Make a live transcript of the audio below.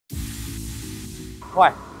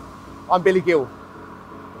Hi, I'm Billy Gill.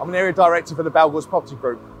 I'm an area director for the Balgors Property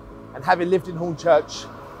Group, and having lived in Hornchurch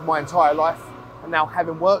my entire life, and now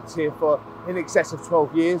having worked here for in excess of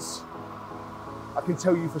 12 years, I can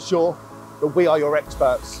tell you for sure that we are your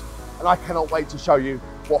experts, and I cannot wait to show you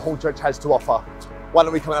what Hornchurch has to offer. Why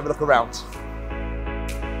don't we come and have a look around?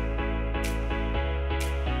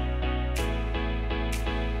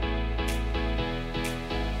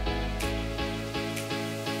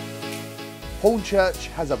 Hornchurch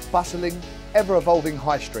has a bustling, ever-evolving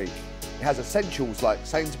high street. It has essentials like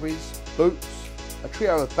Sainsbury's, Boots, a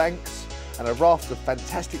trio of banks, and a raft of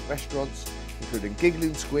fantastic restaurants, including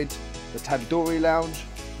Giggling Squid, the Tandoori Lounge,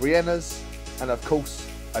 Brienna's, and of course,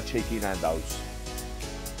 a cheeky Nando's.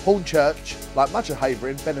 Hornchurch, like much of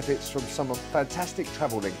Havering, benefits from some fantastic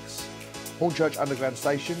travel links. Hornchurch Underground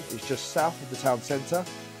Station is just south of the town centre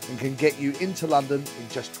and can get you into London in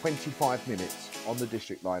just 25 minutes on the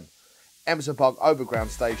District Line. Emerson Park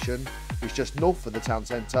Overground Station is just north of the town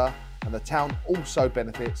centre, and the town also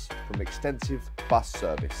benefits from extensive bus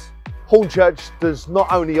service. Hornchurch does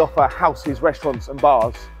not only offer houses, restaurants and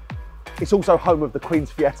bars, it's also home of the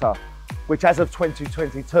Queen's Theatre, which as of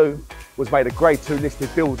 2022 was made a Grade 2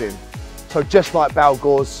 listed building. So just like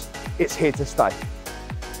Balgors, it's here to stay.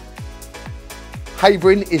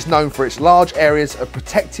 Havering is known for its large areas of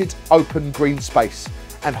protected open green space,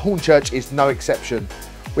 and Hornchurch is no exception.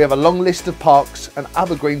 We have a long list of parks and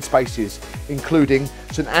other green spaces, including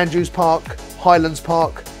St Andrews Park, Highlands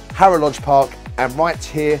Park, Harrow Lodge Park, and right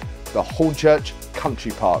here, the Hornchurch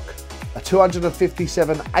Country Park, a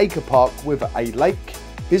 257-acre park with a lake,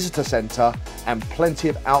 visitor centre, and plenty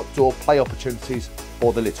of outdoor play opportunities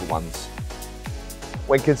for the little ones.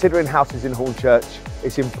 When considering houses in Hornchurch,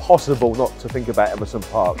 it's impossible not to think about Emerson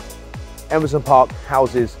Park. Emerson Park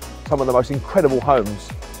houses some of the most incredible homes,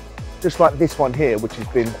 just like this one here, which has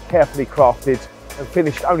been carefully crafted and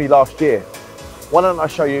finished only last year. Why don't I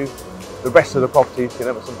show you the rest of the properties in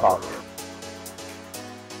Emerson Park?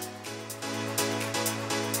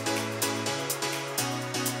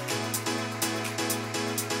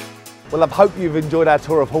 Well, I hope you've enjoyed our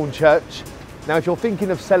tour of Hornchurch. Now, if you're thinking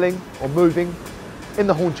of selling or moving in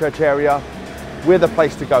the Hornchurch area, we're the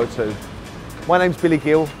place to go to. My name's Billy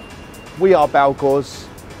Gill, we are Balgors,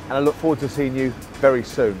 and I look forward to seeing you very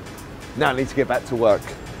soon. Now I need to get back to work.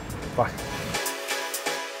 Bye.